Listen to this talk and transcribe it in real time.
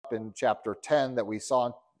up in chapter 10 that we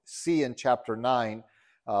see in chapter 9.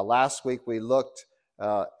 Last week we looked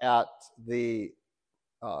at the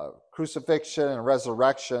crucifixion and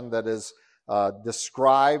resurrection that is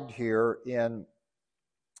described here in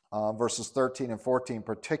verses 13 and 14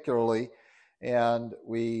 particularly, and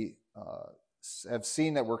we have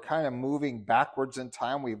seen that we're kind of moving backwards in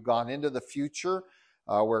time. We've gone into the future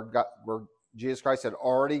where Jesus Christ had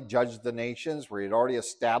already judged the nations, where he had already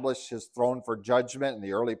established his throne for judgment in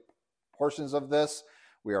the early portions of this.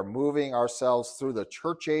 We are moving ourselves through the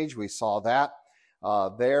church age. We saw that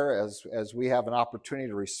there as we have an opportunity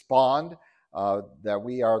to respond, that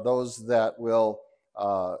we are those that will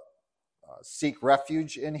seek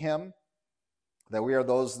refuge in him, that we are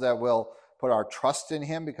those that will put our trust in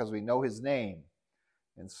him because we know his name.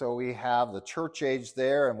 And so we have the church age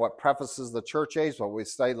there, and what prefaces the church age, what we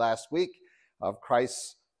studied last week, of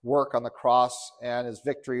Christ's work on the cross and his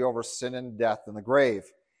victory over sin and death and the grave.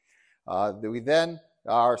 We then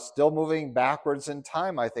are still moving backwards in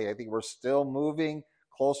time, I think. I think we're still moving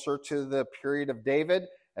closer to the period of David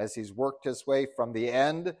as he's worked his way from the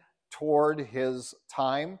end toward his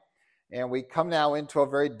time. And we come now into a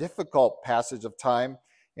very difficult passage of time,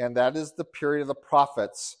 and that is the period of the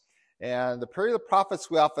prophets. And the period of the prophets,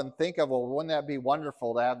 we often think of, well, wouldn't that be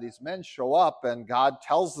wonderful to have these men show up and God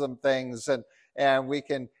tells them things and we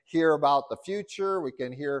can hear about the future,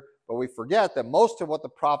 but we forget that most of what the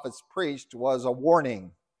prophets preached was a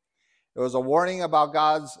warning. It was a warning about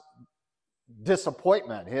God's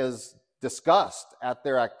disappointment, his disgust at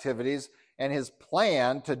their activities, and his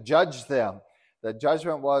plan to judge them. The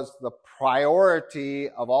judgment was the priority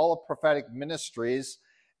of all the prophetic ministries.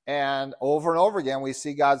 And over again, we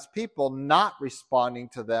see God's people not responding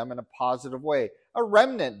to them in a positive way. A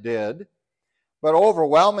remnant did, but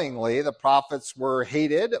overwhelmingly, the prophets were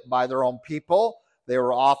hated by their own people. They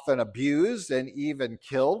were often abused and even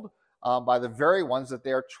killed by the very ones that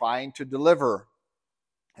they are trying to deliver.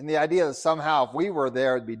 And the idea that somehow if we were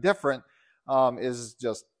there, it'd be different is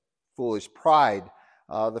just foolish pride.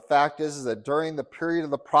 The fact is that during the period of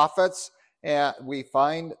the prophets, and we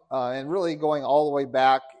find, and really going all the way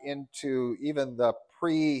back into even the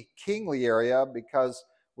pre-kingly area, because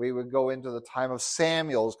we would go into the time of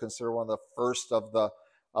Samuel, is considered one of the first of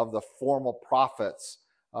the formal prophets.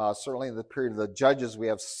 Certainly in the period of the judges, we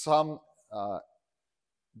have some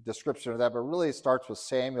description of that, but really it starts with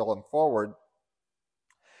Samuel and forward.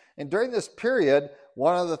 And during this period,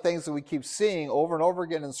 one of the things that we keep seeing over and over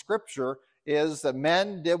again in Scripture is that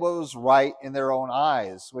men did what was right in their own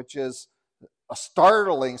eyes, which is a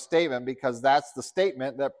startling statement, because that's the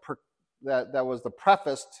statement that was the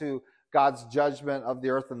preface to God's judgment of the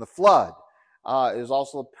earth and the flood. It is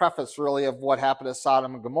also the preface, really, of what happened to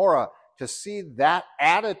Sodom and Gomorrah. To see that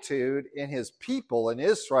attitude in his people in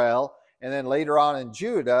Israel, and then later on in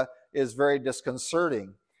Judah, is very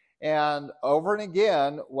disconcerting. And over and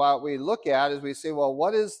again, what we look at is we say, well,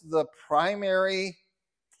 what is the primary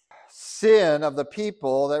sin of the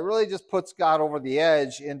people that really just puts God over the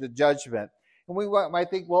edge into judgment? And we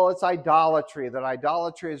might think, well, it's idolatry, that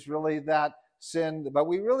idolatry is really that sin. But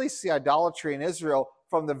we really see idolatry in Israel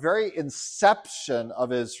from the very inception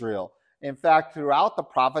of Israel. In fact, throughout the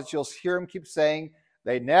prophets, you'll hear him keep saying,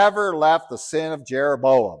 they never left the sin of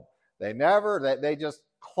Jeroboam. They just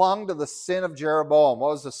clung to the sin of Jeroboam.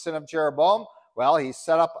 What was the sin of Jeroboam? Well, he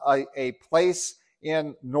set up a place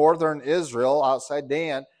in northern Israel, outside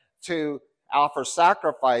Dan, to offer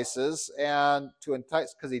sacrifices and to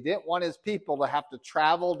entice, because he didn't want his people to have to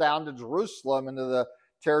travel down to Jerusalem into the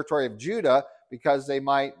territory of Judah, because they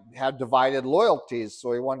might have divided loyalties.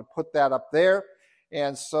 So he wanted to put that up there.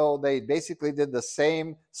 And so they basically did the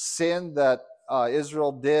same sin that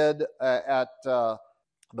Israel did at the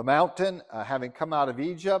mountain, having come out of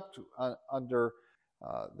Egypt under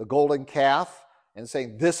the golden calf, and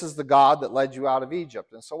saying, this is the God that led you out of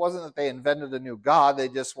Egypt. And so it wasn't that they invented a new God, they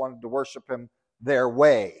just wanted to worship him their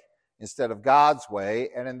way instead of God's way,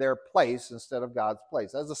 and in their place instead of God's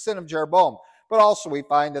place. That's the sin of Jeroboam. But also we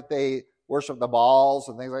find that they worship the Baals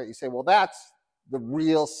and things like that. You say, well, that's the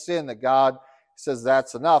real sin that God says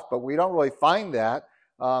that's enough, but we don't really find that.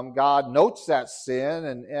 God notes that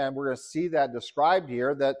sin, and we're going to see that described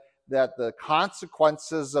here, that the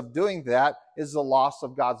consequences of doing that is the loss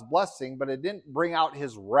of God's blessing, but it didn't bring out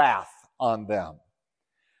his wrath on them.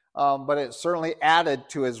 But it certainly added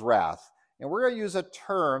to his wrath. And we're going to use a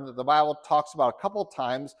term that the Bible talks about a couple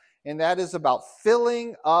times, and that is about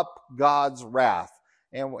filling up God's wrath.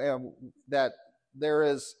 And that there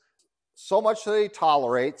is so much that he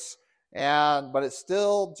tolerates, but it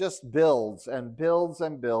still just builds and builds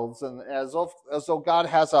and builds, and as though God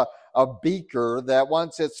has a beaker that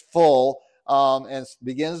once it's full, and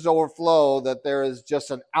begins to overflow, that there is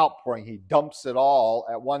just an outpouring. He dumps it all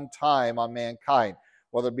at one time on mankind,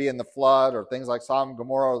 whether it be in the flood or things like Sodom and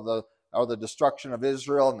Gomorrah or the destruction of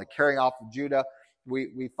Israel and the carrying off of Judah.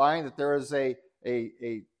 We find that there is a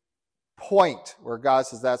point where God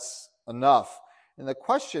says that's enough. And the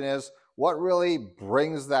question is, what really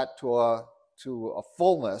brings that to a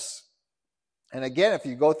fullness? And again, if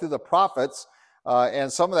you go through the prophets,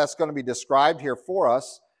 and some of that's going to be described here for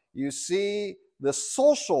us, you see the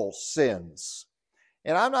social sins.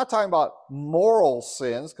 And I'm not talking about moral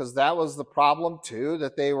sins, because that was the problem too,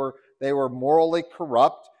 that they were morally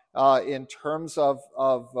corrupt in terms of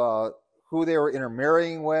who they were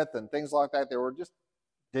intermarrying with and things like that. They were just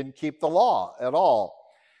didn't keep the law at all.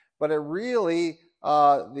 But it really,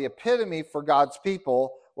 the epitome for God's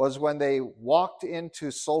people was when they walked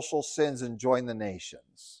into social sins and joined the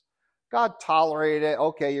nations. God tolerated it.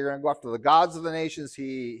 Okay, you're going to go after the gods of the nations.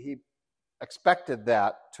 He expected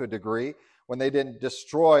that to a degree when they didn't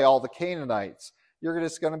destroy all the Canaanites. You're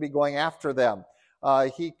just going to be going after them.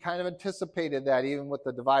 He kind of anticipated that even with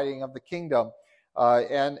the dividing of the kingdom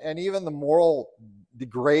and even the moral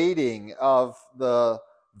degrading of the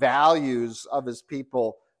values of his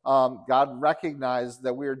people. God recognized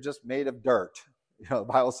that we are just made of dirt. The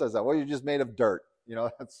Bible says that. Well, you're just made of dirt.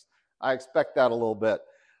 I expect that a little bit.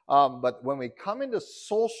 But when we come into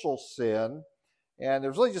social sin, and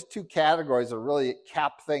there's really just two categories that really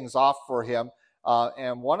cap things off for him,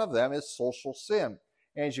 and one of them is social sin.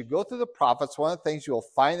 And as you go through the prophets, one of the things you'll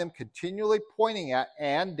find them continually pointing at,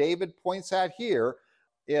 and David points at here,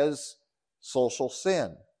 is social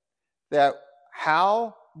sin. That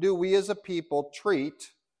how do we as a people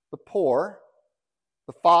treat the poor,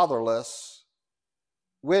 the fatherless,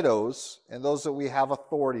 widows, and those that we have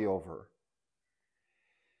authority over?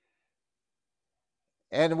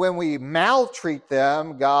 And when we maltreat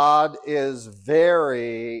them, God is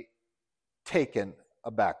very taken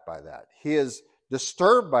aback by that. He is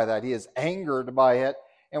disturbed by that. He is angered by it.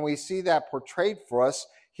 And we see that portrayed for us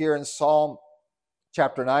here in Psalm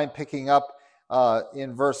chapter 9, picking up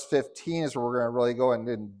in verse 15 is where we're going to really go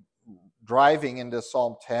and driving into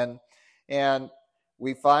Psalm 10. And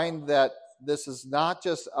we find that this is not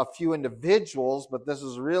just a few individuals, but this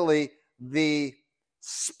is really the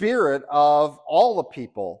spirit of all the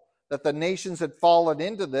people, that the nations had fallen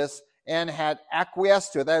into this and had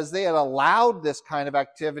acquiesced to it. That is, they had allowed this kind of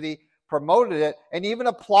activity, promoted it, and even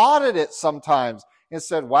applauded it sometimes, and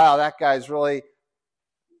said, wow, that guy's really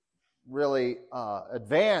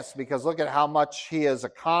advanced, because look at how much he has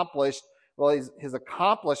accomplished. Well, his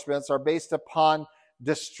accomplishments are based upon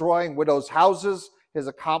destroying widows' houses. His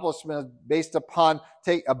accomplishment is based upon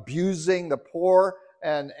abusing the poor,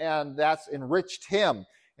 and that's enriched him.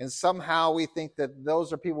 And somehow we think that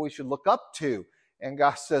those are people we should look up to. And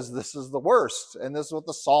God says this is the worst. And this is what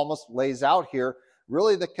the psalmist lays out here.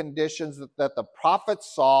 Really the conditions that the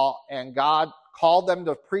prophets saw and God called them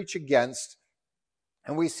to preach against.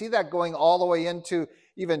 And we see that going all the way into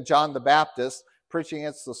even John the Baptist, preaching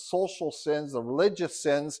against the social sins, the religious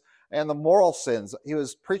sins, and the moral sins. He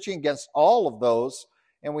was preaching against all of those.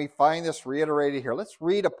 And we find this reiterated here. Let's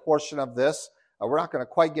read a portion of this. We're not going to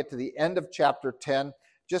quite get to the end of chapter 10,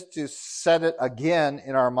 just to set it again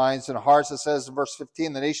in our minds and hearts. It says in verse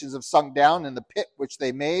 15, the nations have sunk down in the pit which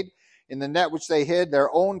they made, in the net which they hid. Their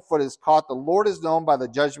own foot is caught. The Lord is known by the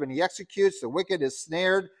judgment he executes. The wicked is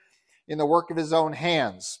snared in the work of his own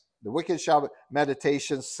hands. The wicked shall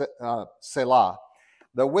meditation, Selah.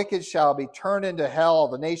 The wicked shall be turned into hell,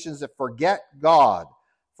 the nations that forget God.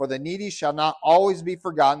 For the needy shall not always be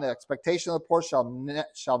forgotten. The expectation of the poor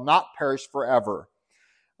shall not perish forever.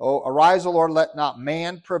 Oh, arise, O Lord, let not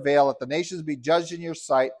man prevail. Let the nations be judged in your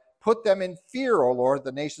sight. Put them in fear, O Lord,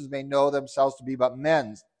 the nations may know themselves to be but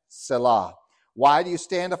men. Selah. Why do you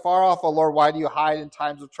stand afar off, O Lord? Why do you hide in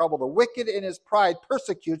times of trouble? The wicked in his pride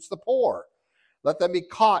persecutes the poor. Let them be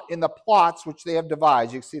caught in the plots which they have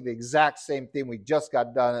devised. You can see the exact same thing we just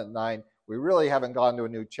got done at 9. We really haven't gone to a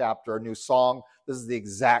new chapter, a new song. This is the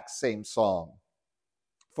exact same song.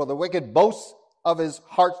 For the wicked boasts of his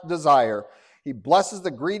heart's desire. He blesses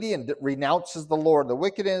the greedy and renounces the Lord. The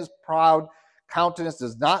wicked in his proud countenance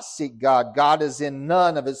does not seek God. God is in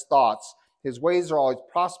none of his thoughts. His ways are always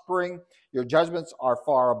prospering. Your judgments are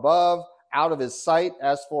far above, out of his sight.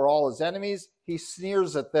 As for all his enemies, he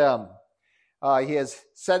sneers at them. He has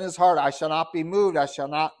said in his heart, I shall not be moved. I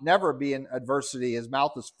shall never be in adversity. His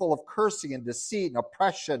mouth is full of cursing and deceit and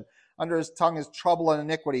oppression. Under his tongue is trouble and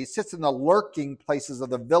iniquity. He sits in the lurking places of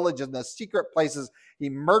the village, in the secret places. He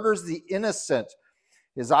murders the innocent.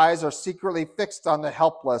 His eyes are secretly fixed on the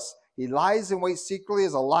helpless. He lies in wait secretly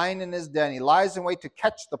as a lion in his den. He lies in wait to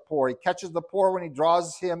catch the poor. He catches the poor when he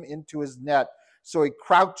draws him into his net. So he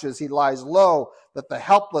crouches, he lies low, that the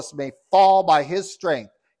helpless may fall by his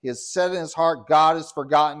strength. He has said in his heart, God is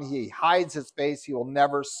forgotten. He hides his face, he will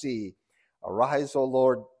never see. Arise, O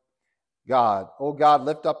Lord God. O God,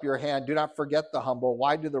 lift up your hand. Do not forget the humble.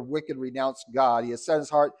 Why do the wicked renounce God? He has said in his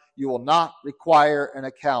heart, you will not require an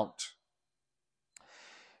account.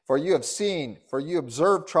 For you have seen, for you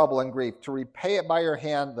observe trouble and grief. To repay it by your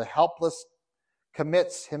hand, the helpless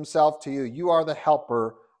commits himself to you. You are the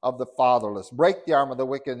helper of the fatherless. Break the arm of the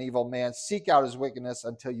wicked and evil man. Seek out his wickedness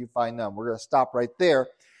until you find none. We're going to stop right there.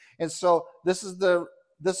 And so this is the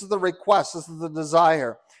request. This is the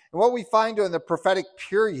desire. And what we find during the prophetic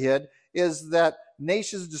period is that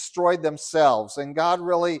nations destroyed themselves, and God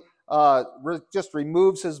really just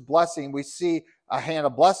removes his blessing. We see a hand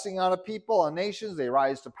of blessing on a people, on nations. They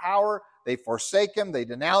rise to power. They forsake him. They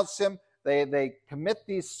denounce him. They commit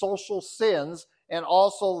these social sins and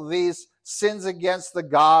also these sins against the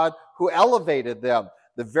God who elevated them.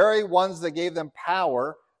 The very ones that gave them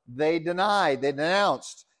power, they denied, they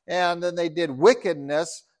denounced. And then they did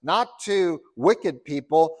wickedness, not to wicked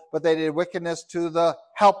people, but they did wickedness to the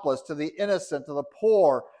helpless, to the innocent, to the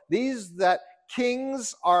poor. These that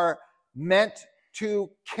kings are meant to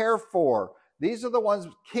care for. These are the ones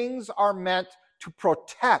kings are meant to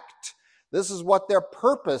protect. This is what their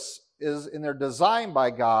purpose is in their design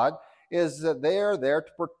by God, is that they are there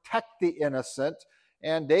to protect the innocent.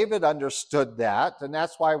 And David understood that. And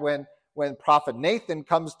that's why when Prophet Nathan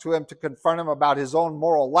comes to him to confront him about his own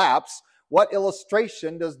moral lapse, what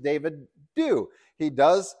illustration does David do? He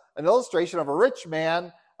does an illustration of a rich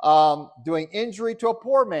man doing injury to a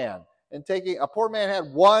poor man. And a poor man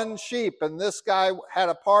had one sheep, and this guy had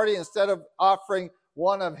a party. Instead of offering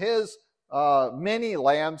one of his many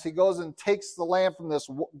lambs, he goes and takes the lamb from this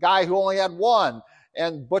guy who only had one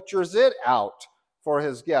and butchers it out for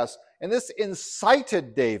his guests. And this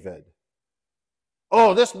incited David.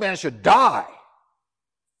 Oh, this man should die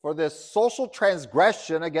for this social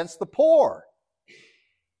transgression against the poor.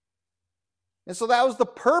 And so that was the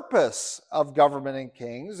purpose of government and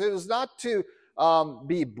kings. It was not to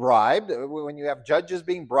be bribed. When you have judges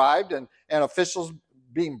being bribed and officials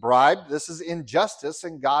being bribed, this is injustice,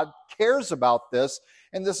 and God cares about this.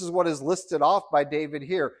 And this is what is listed off by David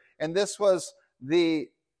here. And this was the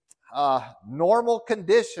normal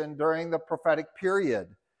condition during the prophetic period.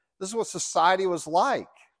 This is what society was like.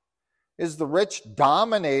 Is the rich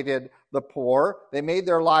dominated the poor. They made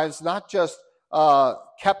their lives not just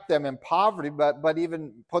kept them in poverty, but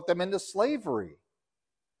even put them into slavery.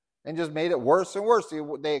 And just made it worse and worse.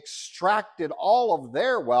 They extracted all of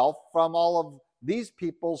their wealth from all of these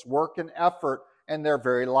people's work and effort and their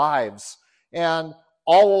very lives. And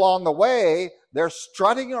all along the way, they're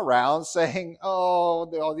strutting around saying, oh,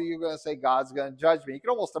 you're going to say God's going to judge me. You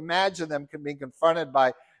can almost imagine them being confronted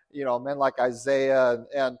by, men like Isaiah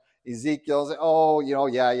and Ezekiel. Say, oh,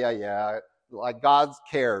 yeah. Like God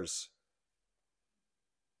cares.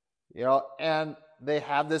 And they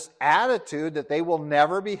have this attitude that they will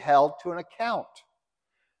never be held to an account.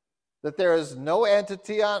 That there is no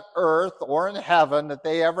entity on earth or in heaven that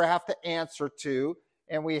they ever have to answer to.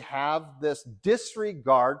 And we have this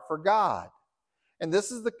disregard for God. And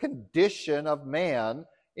this is the condition of man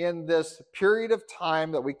in this period of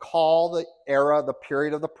time that we call the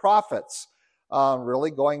period of the prophets.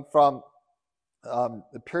 Really going from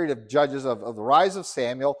the period of judges of the rise of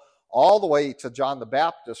Samuel all the way to John the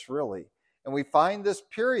Baptist, really. And we find this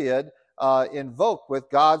period invoked with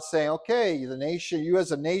God saying, okay, the nation, you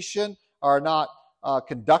as a nation are not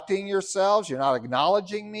conducting yourselves, you're not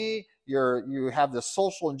acknowledging me, you have this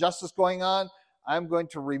social injustice going on. I'm going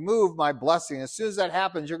to remove my blessing. As soon as that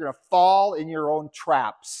happens, you're going to fall in your own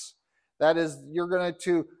traps. That is, you're going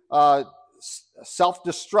to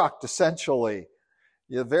self-destruct, essentially.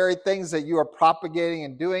 The very things that you are propagating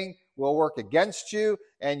and doing will work against you,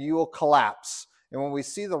 and you will collapse. And when we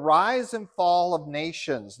see the rise and fall of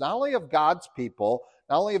nations, not only of God's people,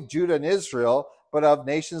 not only of Judah and Israel, but of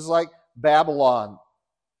nations like Babylon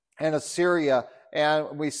and Assyria,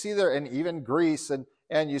 and we see there, and even Greece,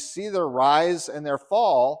 and you see their rise and their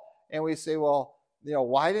fall, and we say, well,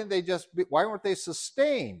 why weren't they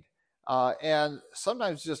sustained? And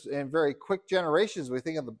sometimes just in very quick generations, we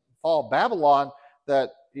think of the fall of Babylon, that,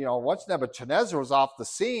 once Nebuchadnezzar was off the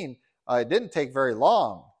scene, it didn't take very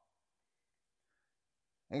long.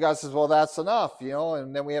 And God says, well, that's enough,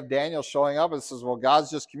 and then we have Daniel showing up and says, well,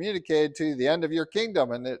 God's just communicated to you the end of your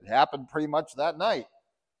kingdom, and it happened pretty much that night.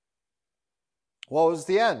 What was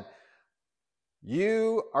the end?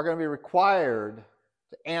 You are going to be required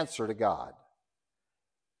to answer to God.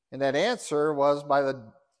 And that answer was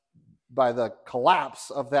by the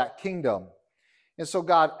collapse of that kingdom. And so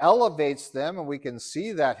God elevates them, and we can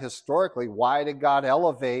see that historically. Why did God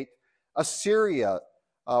elevate Assyria?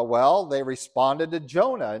 Well, they responded to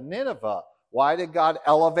Jonah and Nineveh. Why did God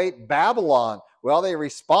elevate Babylon? Well, they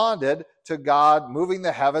responded to God moving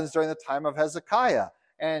the heavens during the time of Hezekiah.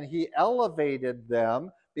 And he elevated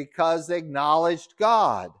them because they acknowledged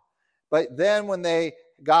God. But then when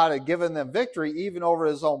God had given them victory, even over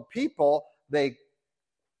his own people, they,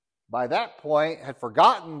 by that point, had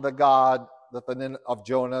forgotten the God of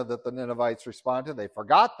Jonah that the Ninevites responded to. They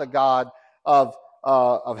forgot the God of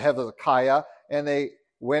Hezekiah, and they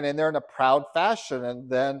went in there in a proud fashion, and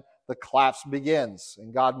then the collapse begins,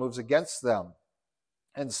 and God moves against them.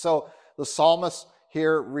 And so the psalmist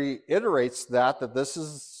here reiterates that this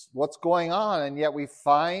is what's going on, and yet we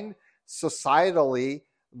find societally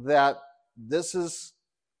that this is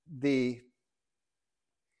the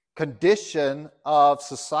condition of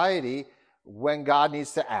society when God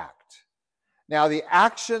needs to act. Now, the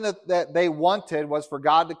action that they wanted was for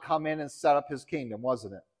God to come in and set up his kingdom,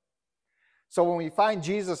 wasn't it? So when we find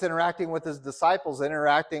Jesus interacting with his disciples,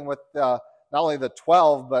 interacting with not only the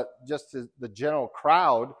 12, but just the general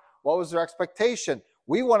crowd, what was their expectation?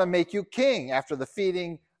 We want to make you king. After the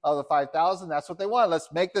feeding of the 5,000, that's what they wanted.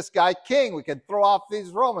 Let's make this guy king. We can throw off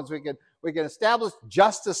these Romans. We can establish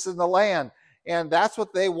justice in the land. And that's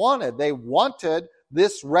what they wanted. They wanted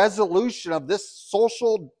this resolution of this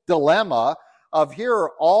social dilemma of here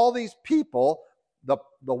are all these people, the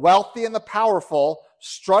wealthy and the powerful,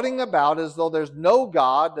 strutting about as though there's no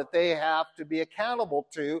God that they have to be accountable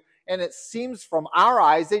to. And it seems from our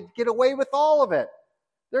eyes they get away with all of it.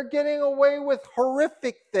 They're getting away with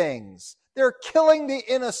horrific things. They're killing the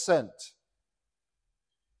innocent.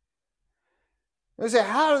 We say,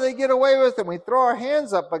 how do they get away with it? We throw our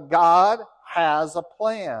hands up, but God has a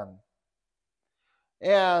plan.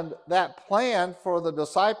 And that plan for the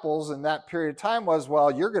disciples in that period of time was, well,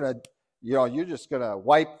 you're just going to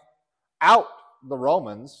wipe out the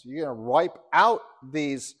Romans. You're going to wipe out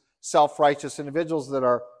these self-righteous individuals that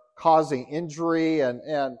are causing injury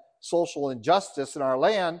and social injustice in our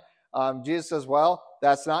land. Jesus says, well,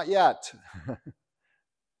 that's not yet.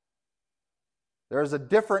 There's a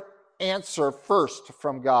different answer first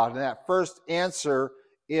from God, and that first answer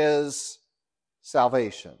is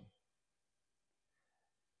salvation.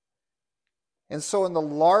 And so in the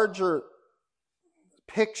larger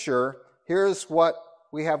picture, here's what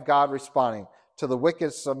we have God responding to the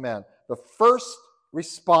wickedness of men. The first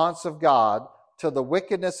response of God to the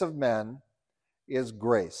wickedness of men is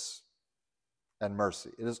grace and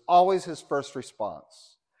mercy. It is always his first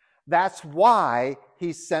response. That's why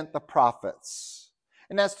he sent the prophets.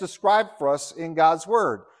 And that's described for us in God's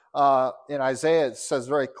word. In Isaiah, it says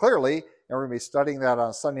very clearly, and we're going to be studying that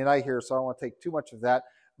on Sunday night here, so I don't want to take too much of that.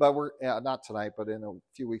 But we're not tonight, but in a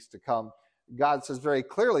few weeks to come. God says very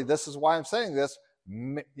clearly, this is why I'm saying this.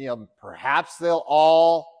 Perhaps they'll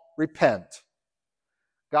all repent.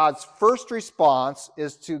 God's first response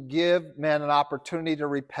is to give men an opportunity to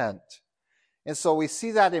repent. And so we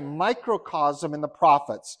see that in microcosm in the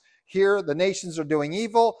prophets. Here, the nations are doing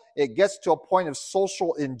evil. It gets to a point of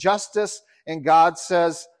social injustice, and God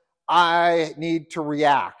says, I need to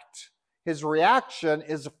react. His reaction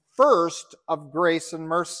is first of grace and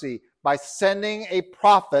mercy by sending a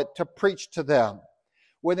prophet to preach to them.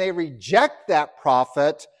 When they reject that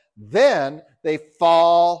prophet, then they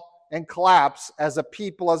fall and collapse as a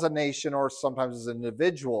people, as a nation, or sometimes as an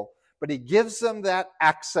individual. But he gives them that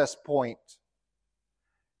access point.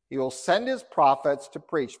 He will send his prophets to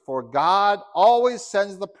preach, for God always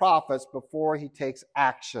sends the prophets before he takes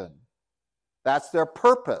action. That's their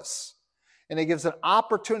purpose. And it gives an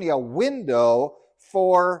opportunity, a window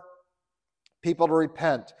for people to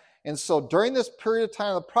repent. And so during this period of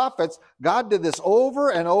time of the prophets, God did this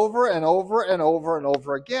over and over and over and over and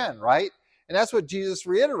over again, right? And that's what Jesus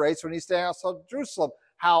reiterates when he's standing outside Jerusalem.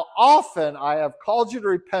 How often I have called you to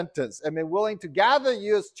repentance and been willing to gather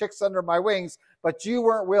you as chicks under my wings, but you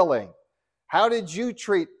weren't willing. How did you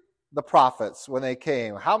treat the prophets when they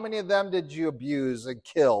came? How many of them did you abuse and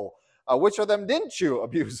kill? Which of them didn't you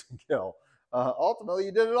abuse and kill? Ultimately,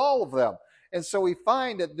 you did it all of them. And so we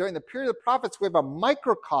find that during the period of the prophets, we have a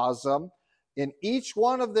microcosm in each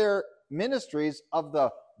one of their ministries of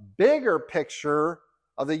the bigger picture,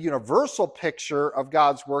 of the universal picture of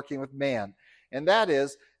God's working with man. And that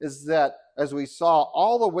is that as we saw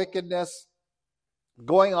all the wickedness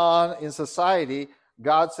going on in society,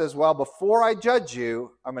 God says, well, before I judge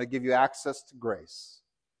you, I'm going to give you access to grace.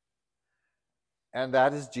 And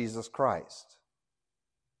that is Jesus Christ.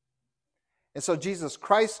 And so Jesus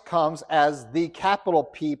Christ comes as the capital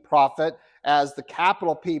P prophet, as the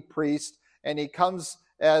capital P priest, and he comes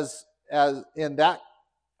as in that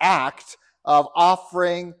act of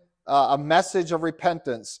offering a message of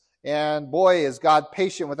repentance. And boy, is God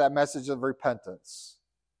patient with that message of repentance.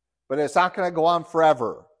 But it's not going to go on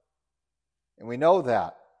forever. And we know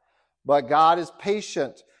that. But God is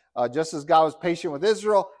patient. Just as God was patient with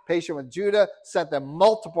Israel, patient with Judah, sent them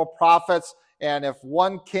multiple prophets. And if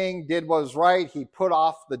one king did what was right, he put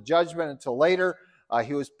off the judgment until later.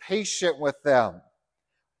 He was patient with them.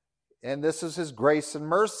 And this is his grace and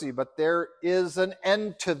mercy. But there is an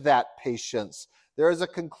end to that patience. There is a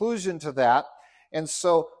conclusion to that. And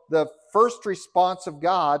so the first response of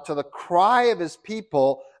God to the cry of his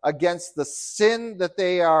people against the sin that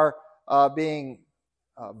they are being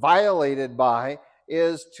violated by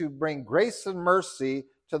is to bring grace and mercy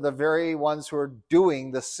to the very ones who are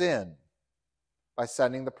doing the sin by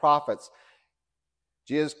sending the prophets.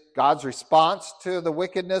 God's response to the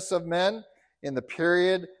wickedness of men in the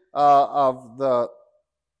period of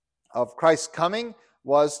Christ's coming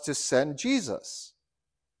was to send Jesus.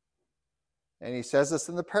 And he says this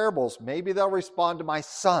in the parables. Maybe they'll respond to my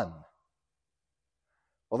son.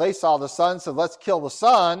 Well, they saw the son, said, let's kill the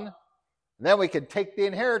son, and then we can take the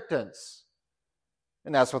inheritance.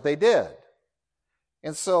 And that's what they did.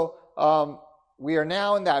 And so we are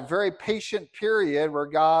now in that very patient period where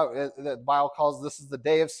the Bible calls this is the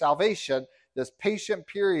day of salvation, this patient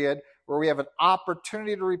period where we have an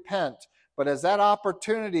opportunity to repent. But as that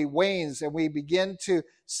opportunity wanes and we begin to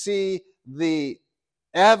see the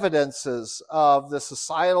evidences of the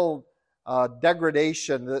societal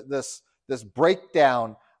degradation, this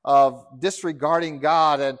breakdown of disregarding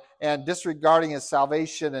God and disregarding his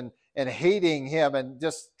salvation and hating him and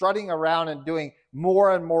just strutting around and doing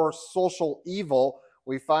more and more social evil,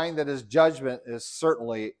 we find that his judgment is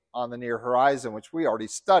certainly on the near horizon, which we already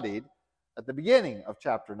studied at the beginning of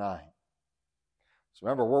chapter 9. So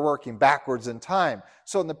remember, we're working backwards in time.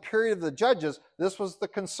 So in the period of the judges, this was the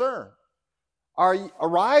concern.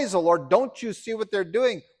 Arise, O Lord, don't you see what they're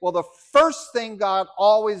doing? Well, the first thing God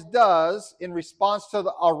always does in response to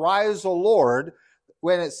the arise, O Lord,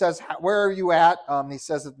 when it says, where are you at? He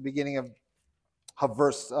says at the beginning of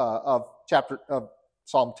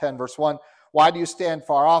Psalm 10, verse 1, why do you stand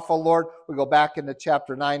far off, O Lord? We go back into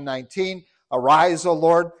chapter 9:19. Arise, O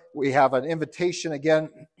Lord. We have an invitation again,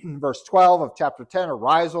 verse 12 of chapter 10.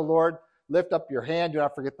 Arise, O Lord. Lift up your hand. Do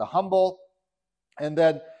not forget the humble. And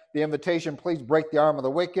then the invitation, please break the arm of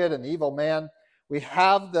the wicked and the evil man. We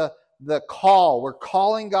have the call. We're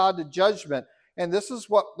calling God to judgment. And this is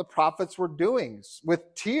what the prophets were doing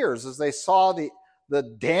with tears as they saw the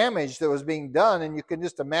damage that was being done. And you can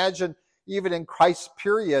just imagine, even in Christ's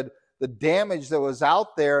period, the damage that was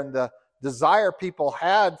out there and the desire people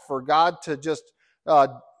had for God to just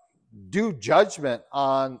do judgment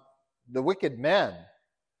on the wicked men.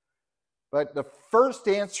 But the first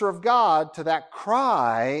answer of God to that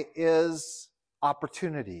cry is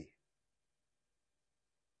opportunity.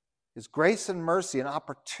 His grace and mercy, an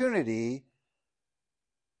opportunity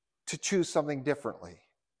to choose something differently,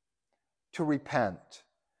 to repent.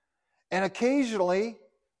 And occasionally,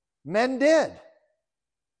 men did.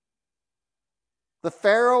 The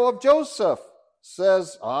Pharaoh of Joseph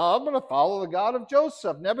says, I'm going to follow the God of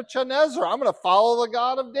Joseph. Nebuchadnezzar, I'm going to follow the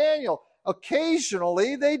God of Daniel.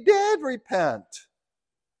 Occasionally, they did repent.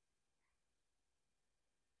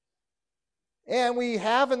 And we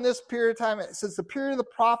have in this period of time, since the period of the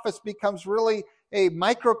prophets becomes really a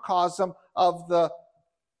microcosm of the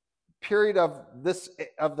period of this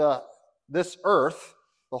earth,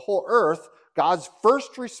 the whole earth, God's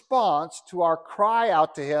first response to our cry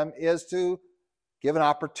out to him is to give an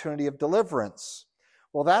opportunity of deliverance.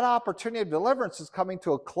 Well, that opportunity of deliverance is coming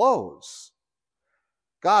to a close.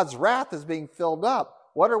 God's wrath is being filled up.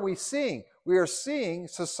 What are we seeing? We are seeing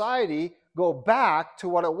society go back to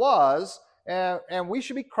what it was, and we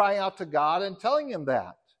should be crying out to God and telling him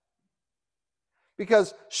that.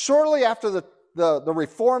 Because shortly after the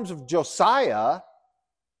reforms of Josiah,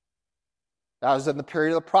 that was in the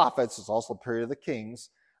period of the prophets, it's also the period of the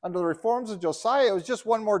kings. Under the reforms of Josiah, it was just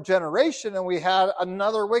one more generation and we had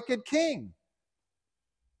another wicked king.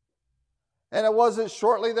 And it wasn't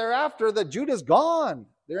shortly thereafter that Judah's gone.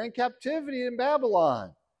 They're in captivity in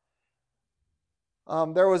Babylon.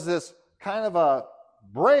 There was this kind of a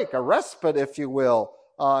break, a respite, if you will.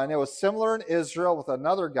 And it was similar in Israel with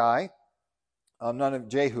another guy,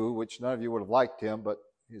 Jehu, which none of you would have liked him, but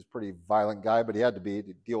he was a pretty violent guy, but he had to be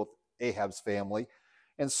to deal with Ahab's family.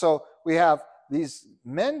 And so we have these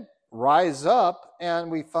men rise up, and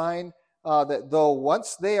we find that though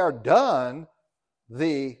once they are done,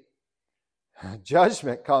 the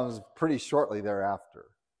Judgment comes pretty shortly thereafter.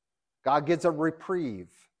 God gives a reprieve.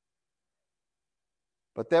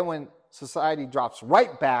 But then when society drops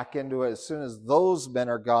right back into it, as soon as those men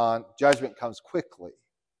are gone, judgment comes quickly.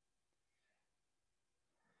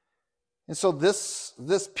 And so this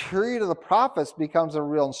period of the prophets becomes a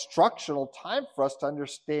real instructional time for us to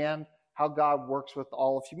understand how God works with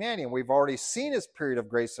all of humanity. And we've already seen his period of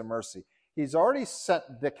grace and mercy. He's already sent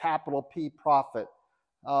the capital P prophet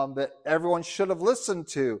that everyone should have listened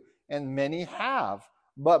to, and many have,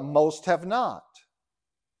 but most have not.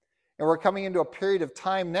 And we're coming into a period of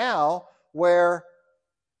time now where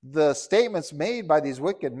the statements made by these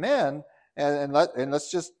wicked men, and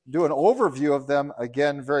let's just do an overview of them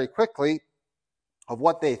again very quickly, of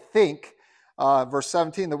what they think. Verse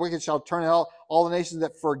 17, the wicked shall turn out all the nations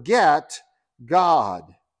that forget God.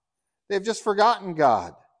 They've just forgotten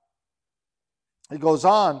God. It goes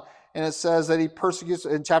on, and it says that he persecutes,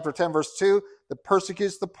 in chapter 10, verse 2, that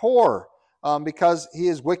persecutes the poor because he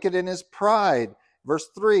is wicked in his pride. Verse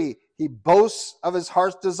 3, he boasts of his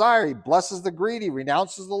heart's desire. He blesses the greedy,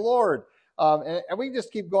 renounces the Lord. And we can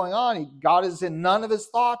just keep going on. God is in none of his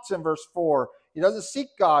thoughts in verse 4. He doesn't seek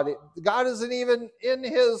God. God isn't even in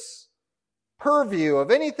his purview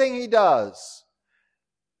of anything he does.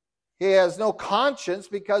 He has no conscience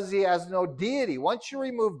because he has no deity. Once you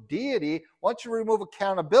remove deity, once you remove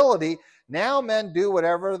accountability, now men do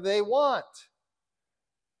whatever they want.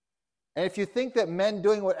 And if you think that men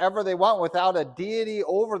doing whatever they want without a deity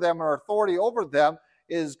over them or authority over them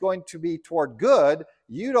is going to be toward good,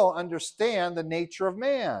 you don't understand the nature of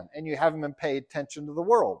man, and you haven't been paying attention to the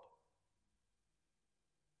world.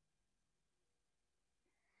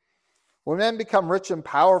 When men become rich and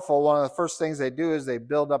powerful, one of the first things they do is they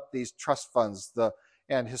build up these trust funds.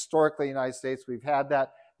 And historically in the United States, we've had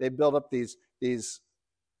that. They build up these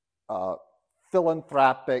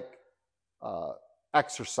philanthropic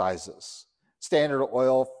exercises. Standard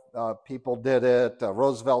Oil people did it.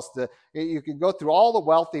 Roosevelt's did it. You can go through all the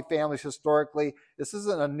wealthy families historically. This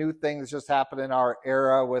isn't a new thing that's just happened in our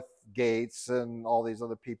era with Gates and all these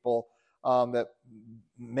other people that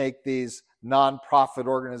make these nonprofit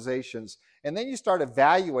organizations. And then you start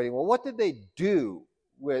evaluating, well, what did they do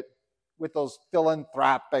with those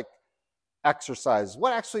philanthropic exercises?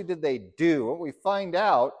 What actually did they do? What we find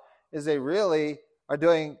out is they really are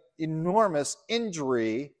doing enormous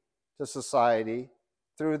injury to society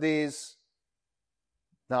through these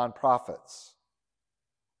nonprofits.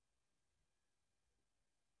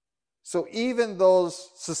 So even those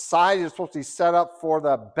societies are supposed to be set up for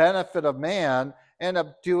the benefit of man end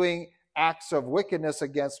up doing acts of wickedness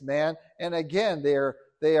against man. And again,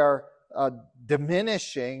 they are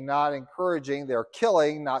diminishing, not encouraging. They're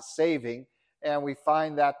killing, not saving. And we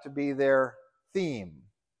find that to be their theme.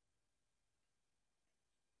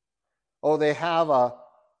 Oh, they have a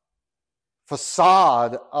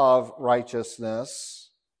facade of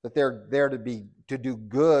righteousness, that they're there to do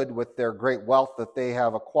good with their great wealth that they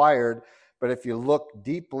have acquired. But if you look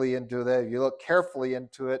deeply into that, if you look carefully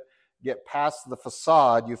into it, get past the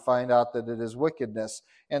facade, you find out that it is wickedness.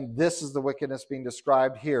 And this is the wickedness being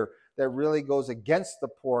described here that really goes against the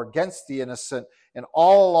poor, against the innocent, and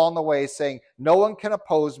all along the way saying, no one can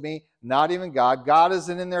oppose me, not even God. God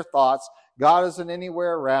isn't in their thoughts. God isn't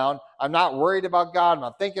anywhere around. I'm not worried about God. I'm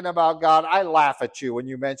not thinking about God. I laugh at you when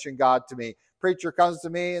you mention God to me. Preacher comes to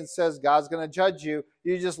me and says, God's going to judge you.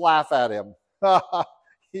 You just laugh at him.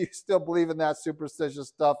 You still believe in that superstitious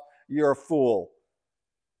stuff? You're a fool.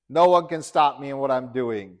 No one can stop me in what I'm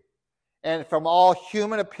doing. And from all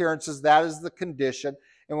human appearances, that is the condition.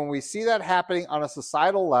 And when we see that happening on a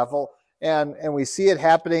societal level, and we see it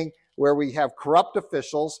happening where we have corrupt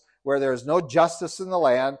officials, where there's no justice in the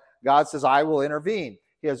land, God says, I will intervene.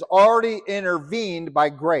 He has already intervened by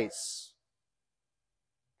grace.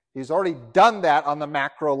 He's already done that on the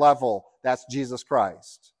macro level. That's Jesus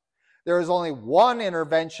Christ. There is only one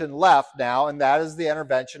intervention left now, and that is the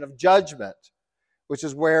intervention of judgment, which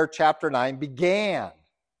is where chapter 9 began.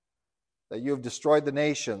 That you have destroyed the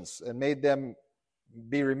nations and made them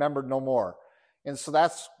be remembered no more. And so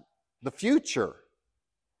that's the future.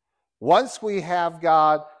 Once we have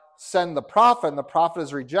God send the prophet, and the prophet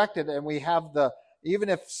is rejected, and we have even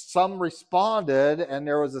if some responded and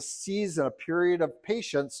there was a season, a period of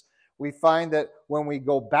patience, we find that when we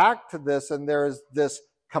go back to this and there is this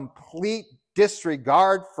complete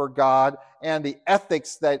disregard for God and the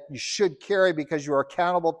ethics that you should carry because you are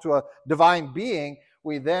accountable to a divine being,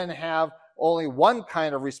 we then have only one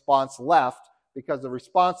kind of response left, because the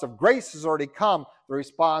response of grace has already come. The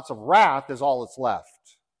response of wrath is all that's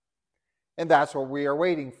left. And that's what we are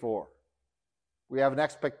waiting for. We have an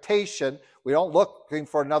expectation. We don't looking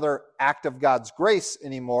for another act of God's grace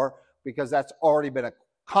anymore because that's already been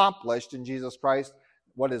accomplished in Jesus Christ.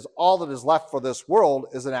 What is all that is left for this world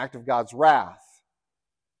is an act of God's wrath.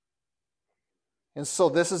 And so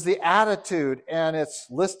this is the attitude, and it's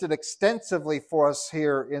listed extensively for us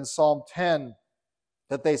here in Psalm 10,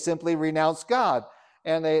 that they simply renounce God,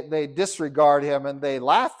 and they disregard him, and they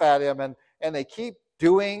laugh at him, and they keep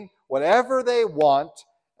doing whatever they want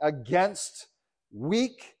against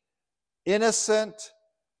weak, innocent,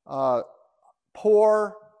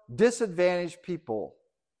 poor, disadvantaged people.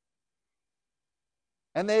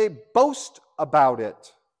 And they boast about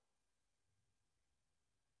it.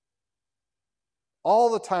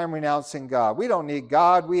 All the time renouncing God. We don't need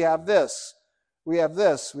God. We have this. We have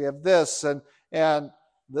this. We have this. And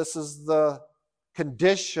this is the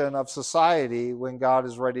condition of society when God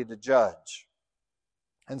is ready to judge.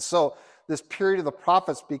 And so this period of the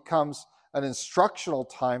prophets becomes an instructional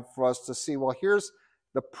time for us to see, well, here's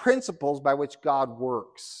the principles by which God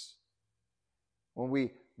works. When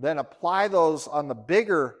we then apply those on the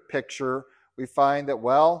bigger picture, we find that,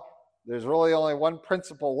 well, there's really only one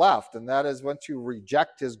principle left, and that is once you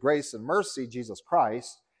reject his grace and mercy, Jesus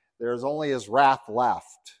Christ, there's only his wrath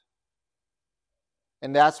left.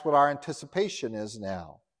 And that's what our anticipation is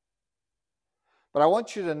now. But I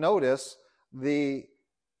want you to notice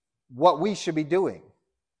what we should be doing.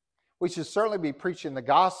 We should certainly be preaching the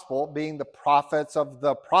gospel, being the prophets of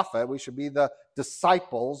the prophet. We should be the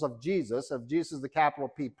disciples of Jesus. If Jesus is the capital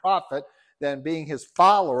P prophet, then being his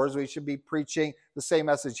followers, we should be preaching the same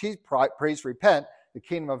message he preached: repent, the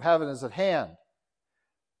kingdom of heaven is at hand.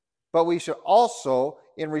 But we should also,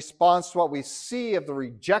 in response to what we see of the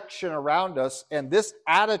rejection around us and this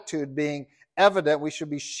attitude being evident, we should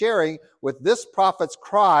be sharing with this prophet's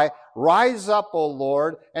cry, rise up, O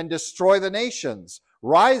Lord, and destroy the nations.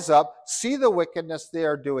 Rise up, see the wickedness they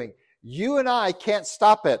are doing. You and I can't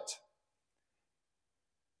stop it.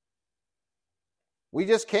 We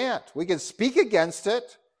just can't. We can speak against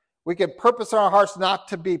it. We can purpose in our hearts not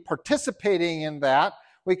to be participating in that.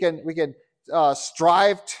 We can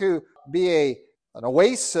strive to be an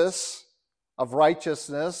oasis of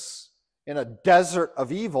righteousness in a desert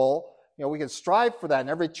of evil. We can strive for that, and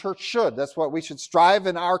every church should. That's what we should strive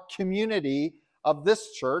in our community of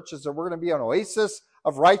this church, is that we're going to be an oasis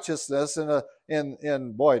of righteousness in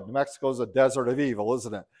New Mexico's a desert of evil,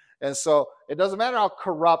 isn't it? And so it doesn't matter how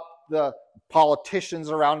corrupt the politicians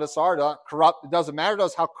around us are, not corrupt. It doesn't matter to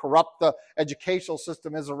us how corrupt the educational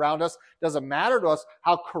system is around us. It doesn't matter to us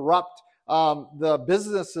how corrupt the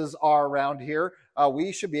businesses are around here.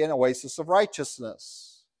 We should be an oasis of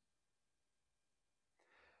righteousness.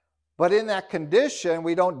 But in that condition,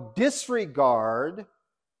 we don't disregard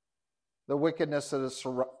the wickedness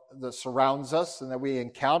that surrounds us and that we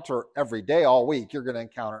encounter every day, all week. You're going to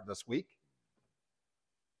encounter it this week.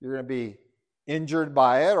 You're going to be injured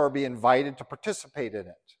by it or be invited to participate in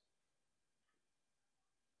it.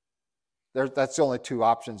 That's the only two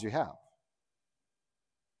options you have.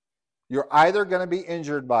 You're either going to be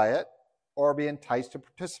injured by it or be enticed to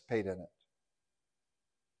participate in it.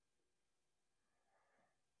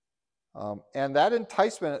 And that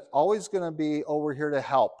enticement is always going to be, oh, we're here to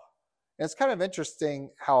help. And it's kind of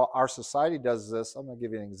interesting how our society does this. I'm going to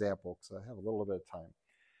give you an example because I have a little bit of time.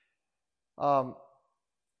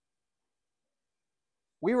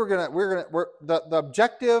 The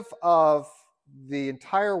objective of the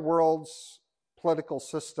entire world's political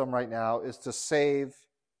system right now is to save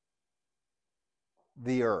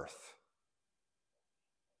the earth.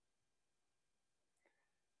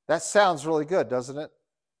 That sounds really good, doesn't it?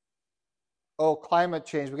 Oh, climate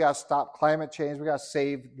change, we got to stop climate change, we got to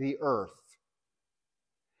save the earth.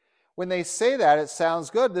 When they say that, it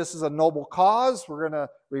sounds good. This is a noble cause. We're going to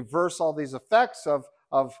reverse all these effects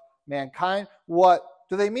of mankind. What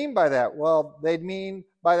do they mean by that? Well, they mean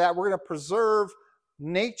by that we're going to preserve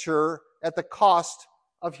nature at the cost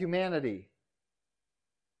of humanity.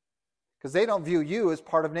 Because they don't view you as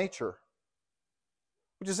part of nature.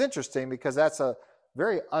 Which is interesting because that's a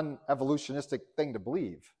very unevolutionistic thing to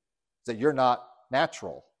believe. That you're not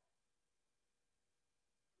natural.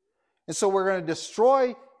 And so we're going to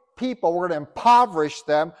destroy people. We're going to impoverish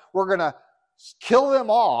them. We're going to kill them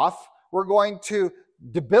off. We're going to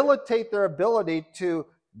debilitate their ability to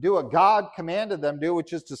do what God commanded them to do,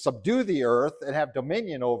 which is to subdue the earth and have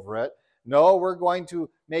dominion over it. No, we're going to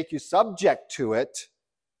make you subject to it.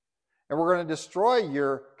 And we're going to destroy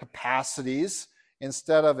your capacities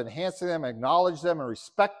instead of enhancing them, acknowledge them, and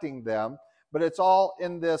respecting them. But it's all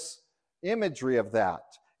in this imagery of that.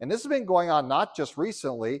 And this has been going on not just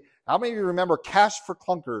recently. How many of you remember Cash for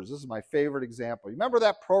Clunkers? This is my favorite example. You remember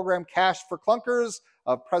that program, Cash for Clunkers,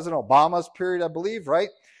 of President Obama's period, I believe, right?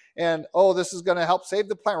 And, this is going to help save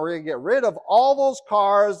the planet. We're going to get rid of all those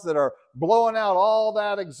cars that are blowing out all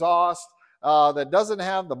that exhaust that doesn't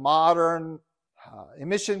have the modern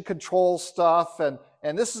emission control stuff, and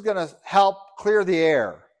this is going to help clear the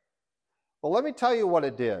air. Well, let me tell you what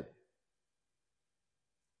it did.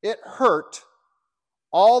 It hurt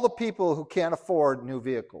all the people who can't afford new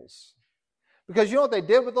vehicles. Because you know what they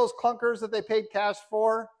did with those clunkers that they paid cash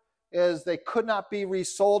for? Is they could not be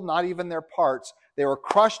resold, not even their parts. They were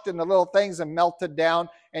crushed into little things and melted down,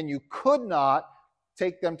 and you could not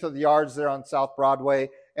take them to the yards there on South Broadway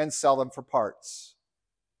and sell them for parts.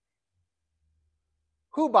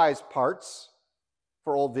 Who buys parts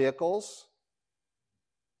for old vehicles?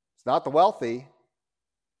 It's not the wealthy.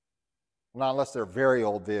 Not unless they're very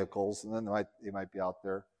old vehicles, and then they might be out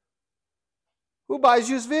there. Who buys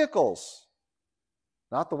used vehicles?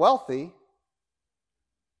 Not the wealthy.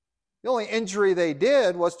 The only injury they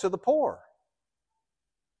did was to the poor.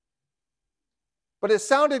 But it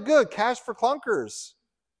sounded good, Cash for Clunkers.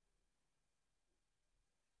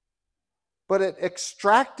 But it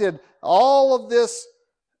extracted all of this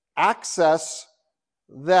access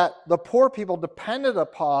that the poor people depended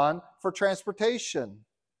upon for transportation.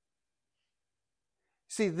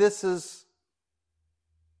 See, this is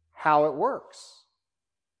how it works.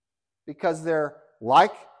 Because they're,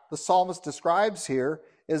 like the psalmist describes here,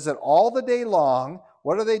 is that all the day long,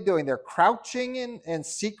 what are they doing? They're crouching and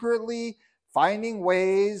secretly finding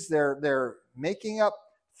ways. They're making up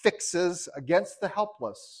fixes against the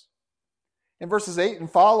helpless. In verses 8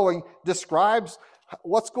 and following describes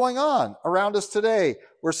what's going on around us today.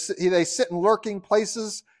 They sit in lurking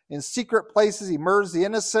places, in secret places. He murders the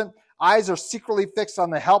innocent. Eyes are secretly fixed on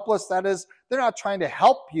the helpless. That is, they're not trying to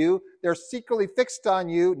help you. They're secretly fixed on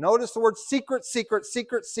you. Notice the word secret, secret,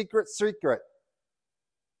 secret, secret, secret.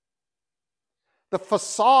 The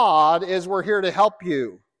facade is we're here to help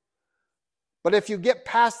you. But if you get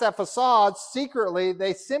past that facade, secretly,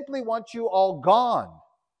 they simply want you all gone.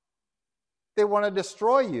 They want to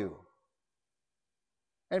destroy you.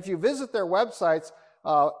 And if you visit their websites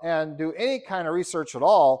and do any kind of research at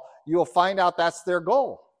all, you will find out that's their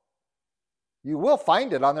goal. You will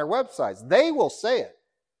find it on their websites. They will say it.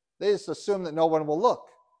 They just assume that no one will look.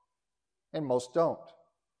 And most don't.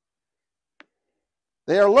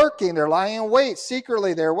 They are lurking. They're lying in wait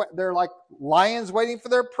secretly. They're like lions waiting for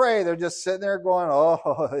their prey. They're just sitting there going,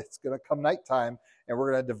 it's going to come nighttime, and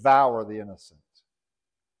we're going to devour the innocent.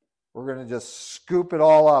 We're going to just scoop it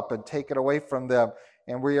all up and take it away from them,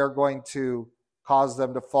 and we are going to cause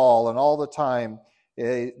them to fall. And all the time,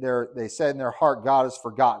 they said in their heart, God has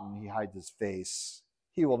forgotten. He hides his face.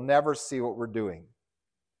 He will never see what we're doing.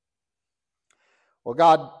 Well,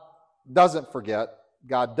 God doesn't forget.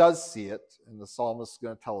 God does see it, and the psalmist is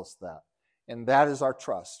going to tell us that. And that is our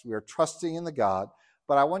trust. We are trusting in the God.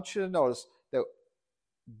 But I want you to notice that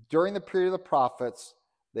during the period of the prophets,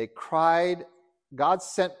 they cried. God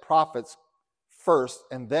sent prophets first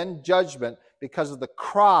and then judgment because of the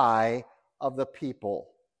cry of the people.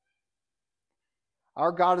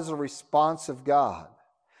 Our God is a responsive God.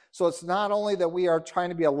 So it's not only that we are trying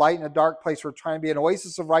to be a light in a dark place, we're trying to be an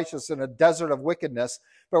oasis of righteousness in a desert of wickedness,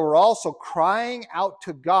 but we're also crying out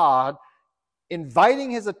to God,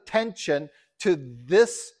 inviting his attention to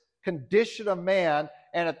this condition of man.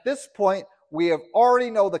 And at this point, we have already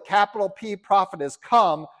know the capital P prophet has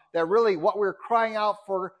come, that really what we're crying out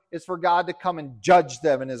for is for God to come and judge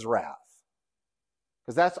them in his wrath.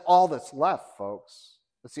 Because that's all that's left, folks.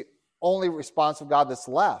 That's the only response of God that's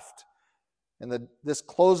left. And this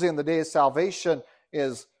closing of the day of salvation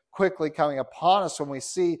is quickly coming upon us when we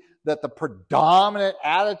see that the predominant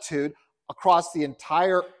attitude across the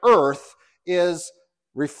entire earth is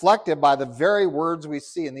reflected by the very words we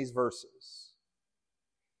see in these verses.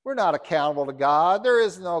 We're not accountable to God. There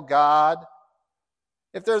is no God.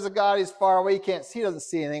 If there's a God, he's far away. He doesn't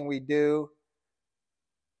see anything we do.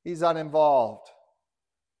 He's uninvolved.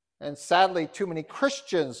 And sadly, too many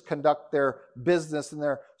Christians conduct their business and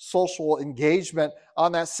their social engagement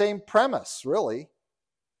on that same premise, really.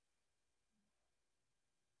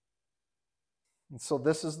 And so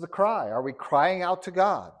this is the cry. Are we crying out to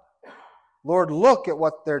God? Lord, look at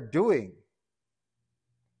what they're doing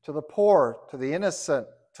to the poor, to the innocent,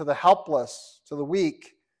 to the helpless, to the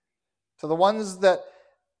weak, to the ones that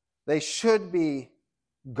they should be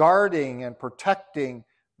guarding and protecting.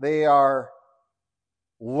 They are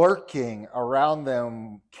lurking around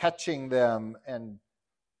them, catching them, and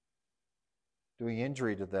doing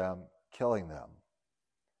injury to them, killing them.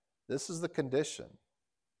 This is the condition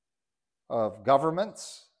of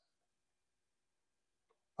governments,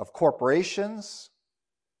 of corporations,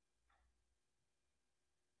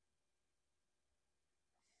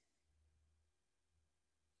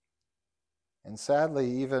 and sadly,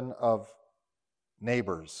 even of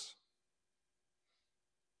neighbors.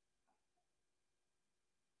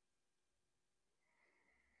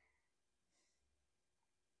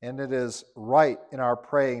 And it is right in our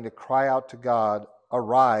praying to cry out to God,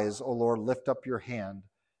 "Arise, O Lord, lift up your hand,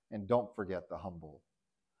 and don't forget the humble."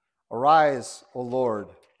 Arise, O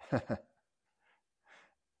Lord,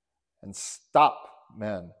 and stop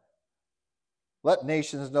men. Let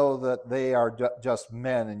nations know that they are just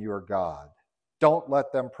men and you are God. Don't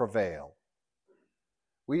let them prevail.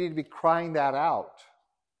 We need to be crying that out.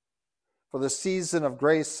 For the season of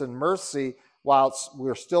grace and mercy, whilst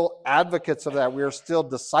we're still advocates of that, we are still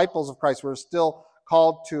disciples of Christ, we're still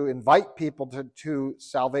called to invite people to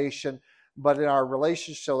salvation, but in our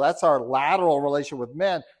relationship, that's our lateral relationship with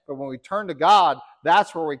men. But when we turn to God,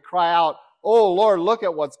 that's where we cry out, "Oh Lord, look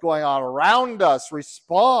at what's going on around us.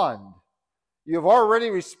 Respond." You have already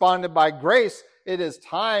responded by grace. It is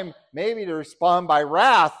time maybe to respond by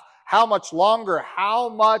wrath. How much longer? How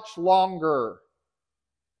much longer?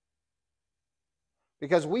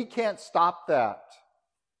 Because we can't stop that.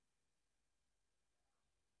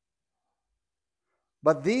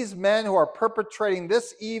 But these men who are perpetrating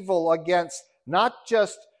this evil against not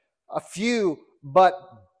just a few,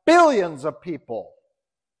 but billions of people,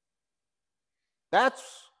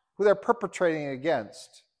 that's who they're perpetrating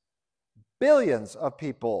against. Billions of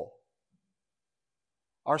people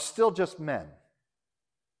are still just men.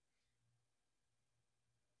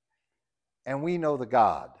 And we know the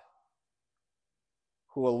God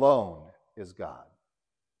who alone is God.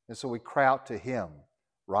 And so we cry out to him,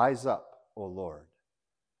 "Rise up, O Lord,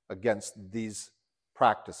 against these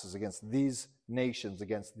practices, against these nations,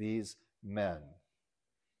 against these men."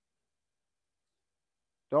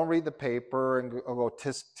 Don't read the paper and go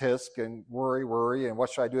tisk and worry, and what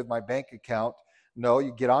should I do with my bank account? No,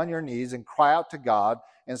 you get on your knees and cry out to God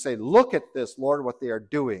and say, "Look at this, Lord, what they are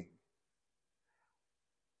doing."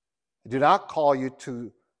 I do not call you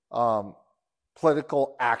to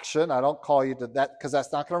political action. I don't call you to that, because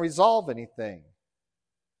that's not going to resolve anything.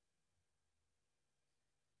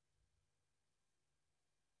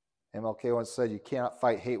 MLK once said, "You cannot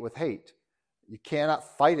fight hate with hate." You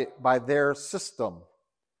cannot fight it by their system,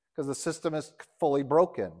 because the system is fully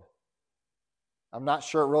broken. I'm not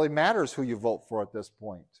sure it really matters who you vote for at this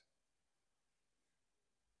point.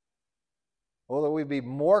 Although we'd be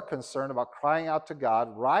more concerned about crying out to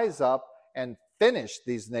God, "Rise up and finish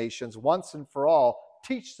these nations once and for all.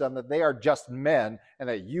 Teach them that they are just men and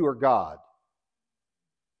that you are God."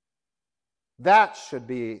 That should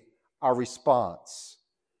be our response.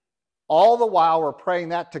 All the while we're praying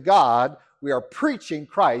that to God, we are preaching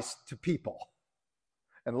Christ to people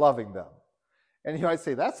and loving them. And you might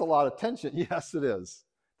say, "That's a lot of tension." Yes, it is.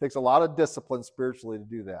 It takes a lot of discipline spiritually to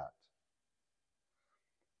do that.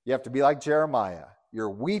 You have to be like Jeremiah. You're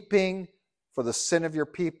weeping for the sin of your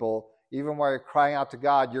people. Even while you're crying out to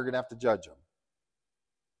God, you're going to have to judge them.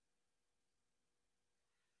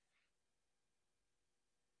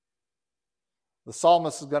 The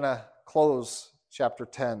psalmist is going to close chapter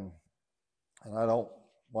 10. And I don't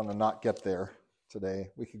want to not get there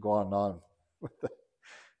today. We could go on and on with it.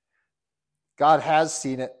 God has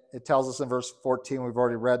seen it. It tells us in verse 14, we've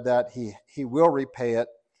already read that. He will repay it.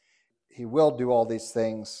 He will do all these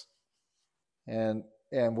things. And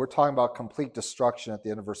we're talking about complete destruction at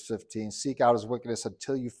the end of verse 15. "Seek out his wickedness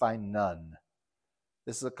until you find none."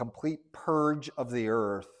 This is a complete purge of the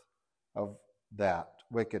earth of that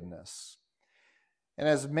wickedness. And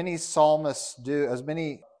as many psalmists do, as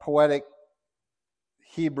many poetic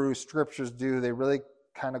Hebrew scriptures do, they really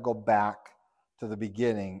kind of go back to the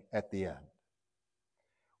beginning at the end.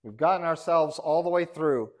 We've gotten ourselves all the way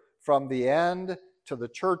through from the end to the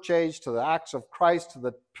church age, to the Acts of Christ, to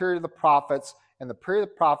the period of the prophets, and the period of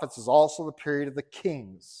the prophets is also the period of the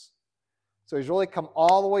kings. So he's really come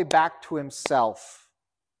all the way back to himself.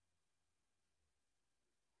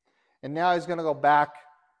 And now he's going to go back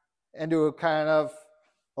and do a kind of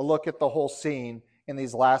a look at the whole scene in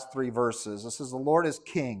these last 3 verses. This is, "The Lord is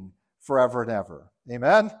king forever and ever."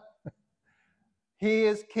 Amen? He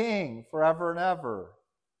is king forever and ever.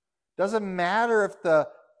 Doesn't matter if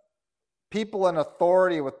the people in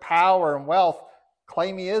authority with power and wealth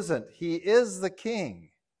claim he isn't. He is the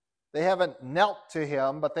king. They haven't knelt to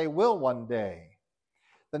him, but they will one day.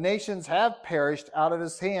 The nations have perished out of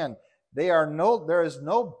his hand. There is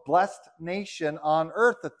no blessed nation on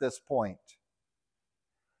earth at this point.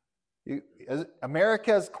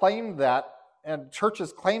 America has claimed that, and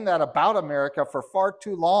churches claim that about America for far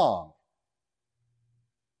too long.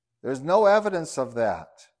 There's no evidence of that.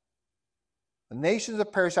 The nations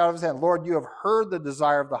have perished out of his hand. Lord, you have heard the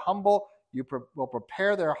desire of the humble. You will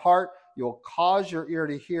prepare their heart. You will cause your ear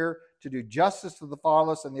to hear, to do justice to the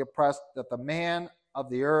fatherless and the oppressed, that the man of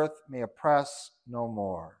the earth may oppress no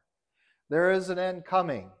more. There is an end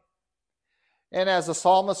coming. And as the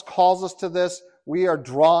psalmist calls us to this, we are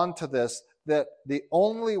drawn to this, that the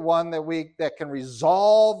only one that can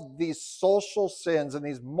resolve these social sins and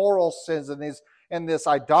these moral sins and this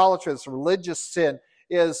idolatry, this religious sin,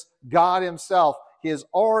 is God himself. He has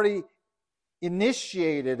already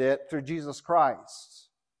initiated it through Jesus Christ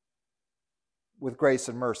with grace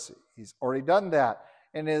and mercy. He's already done that.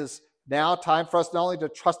 And it is now time for us not only to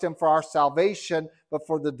trust him for our salvation, but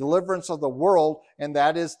for the deliverance of the world, and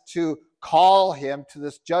that is to call him to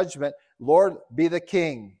this judgment. Lord, be the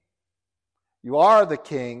king. You are the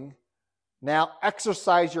king. Now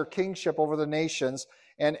exercise your kingship over the nations.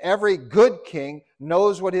 And every good king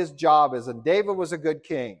knows what his job is. And David was a good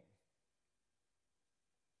king.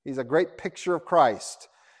 He's a great picture of Christ.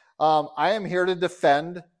 I am here to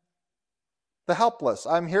defend the helpless.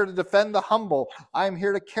 I'm here to defend the humble. I'm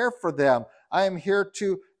here to care for them. I am here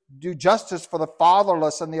to do justice for the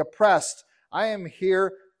fatherless and the oppressed. I am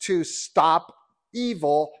here to stop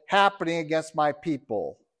evil happening against my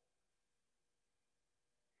people.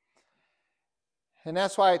 And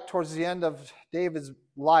that's why towards the end of David's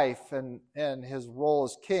life and his role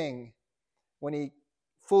as king, when he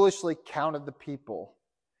foolishly counted the people,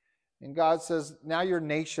 and God says, now your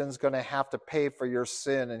nation's going to have to pay for your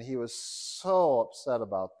sin. And he was so upset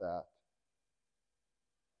about that.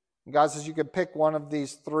 And God says, you can pick one of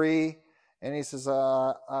these three. And he says,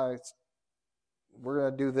 we're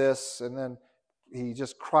going to do this. And then he's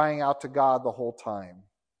just crying out to God the whole time.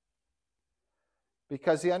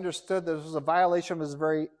 Because he understood that this was a violation of his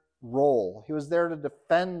very role. He was there to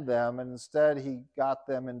defend them, and instead he got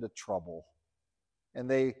them into trouble. And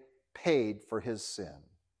they paid for his sin.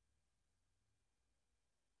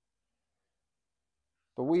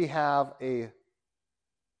 But we have a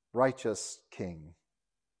righteous king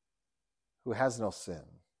who has no sin,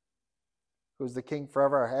 who is the king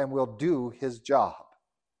forever and will do his job.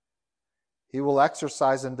 He will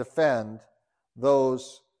exercise and defend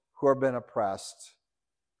those who have been oppressed,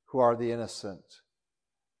 who are the innocent,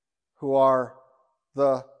 who are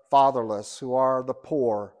the fatherless, who are the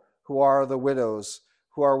poor, who are the widows,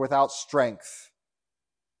 who are without strength.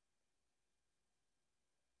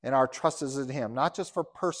 And our trust is in him, not just for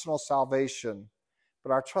personal salvation,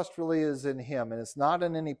 but our trust really is in him. And it's not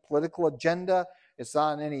in any political agenda. It's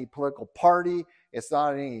not in any political party. It's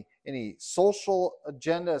not in any social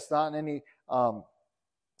agenda. It's not in any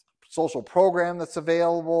social program that's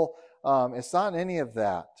available. It's not in any of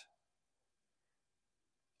that.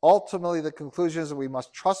 Ultimately, the conclusion is that we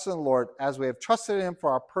must trust in the Lord as we have trusted in him for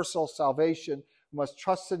our personal salvation. We must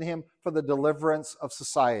trust in him for the deliverance of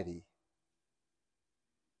society.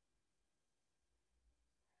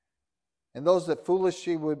 And those that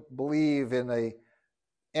foolishly would believe in an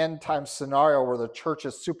end-time scenario where the church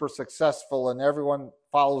is super successful and everyone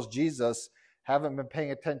follows Jesus haven't been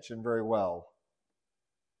paying attention very well.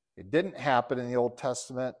 It didn't happen in the Old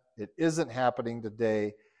Testament. It isn't happening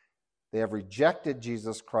today. They have rejected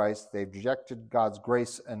Jesus Christ. They've rejected God's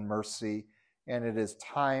grace and mercy, and it is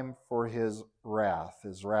time for his wrath.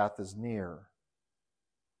 His wrath is near.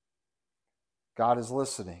 God is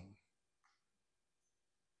listening.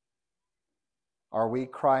 Are we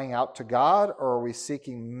crying out to God, or are we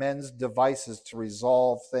seeking men's devices to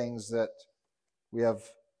resolve things that we have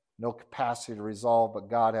no capacity to resolve, but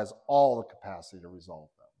God has all the capacity to resolve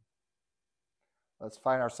them? Let's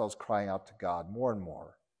find ourselves crying out to God more and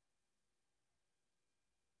more.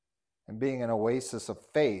 And being an oasis of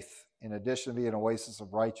faith, in addition to being an oasis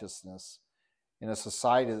of righteousness, in a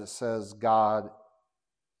society that says God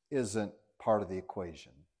isn't part of the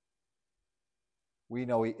equation. We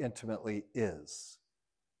know he intimately is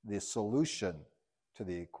the solution to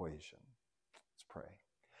the equation. Let's pray.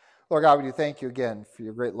 Lord God, we do thank you again for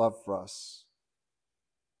your great love for us.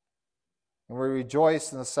 And we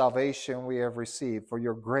rejoice in the salvation we have received. For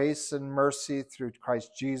your grace and mercy through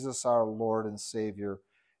Christ Jesus, our Lord and Savior,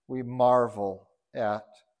 we marvel at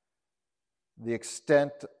the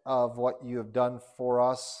extent of what you have done for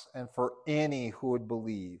us and for any who would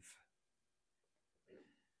believe.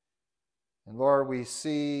 And Lord, we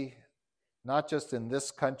see, not just in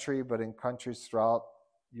this country, but in countries throughout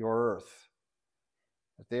your earth,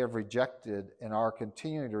 that they have rejected and are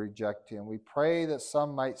continuing to reject you. And we pray that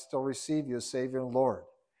some might still receive you as Savior and Lord.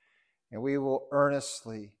 And we will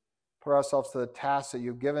earnestly put ourselves to the task that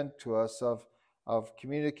you've given to us of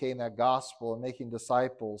communicating that gospel and making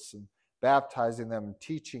disciples and baptizing them and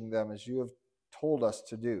teaching them as you have told us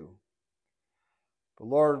to do. But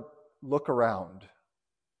Lord, look around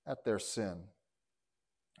at their sin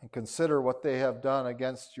and consider what they have done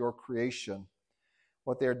against your creation,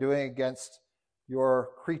 what they are doing against your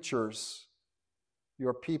creatures,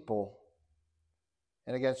 your people,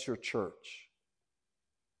 and against your church.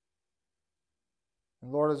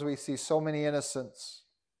 And Lord, as we see so many innocents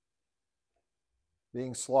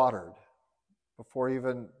being slaughtered before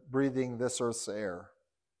even breathing this earth's air,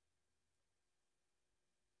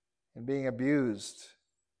 and being abused,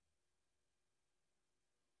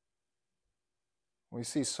 we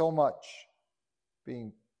see so much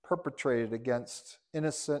being perpetrated against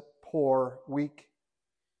innocent, poor, weak,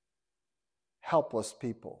 helpless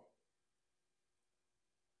people.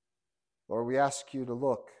 Lord, we ask you to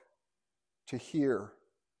look, to hear,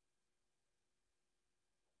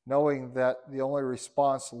 knowing that the only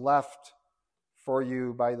response left for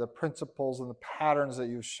you by the principles and the patterns that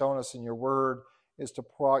you've shown us in your word is to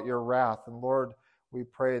pour out your wrath. And Lord, we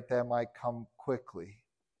pray that might come quickly.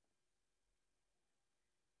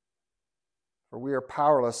 For we are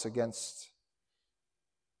powerless against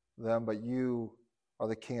them, but you are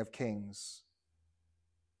the King of Kings.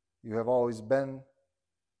 You have always been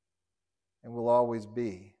and will always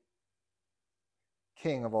be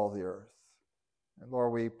King of all the earth. And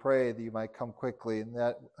Lord, we pray that you might come quickly, and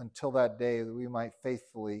that until that day that we might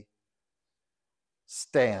faithfully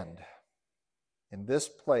stand in this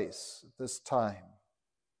place at this time,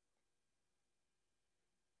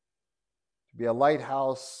 to be a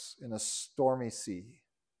lighthouse in a stormy sea.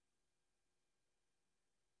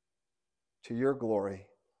 To your glory,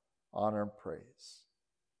 honor, and praise.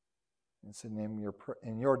 It's in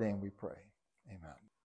your name we pray. Amen.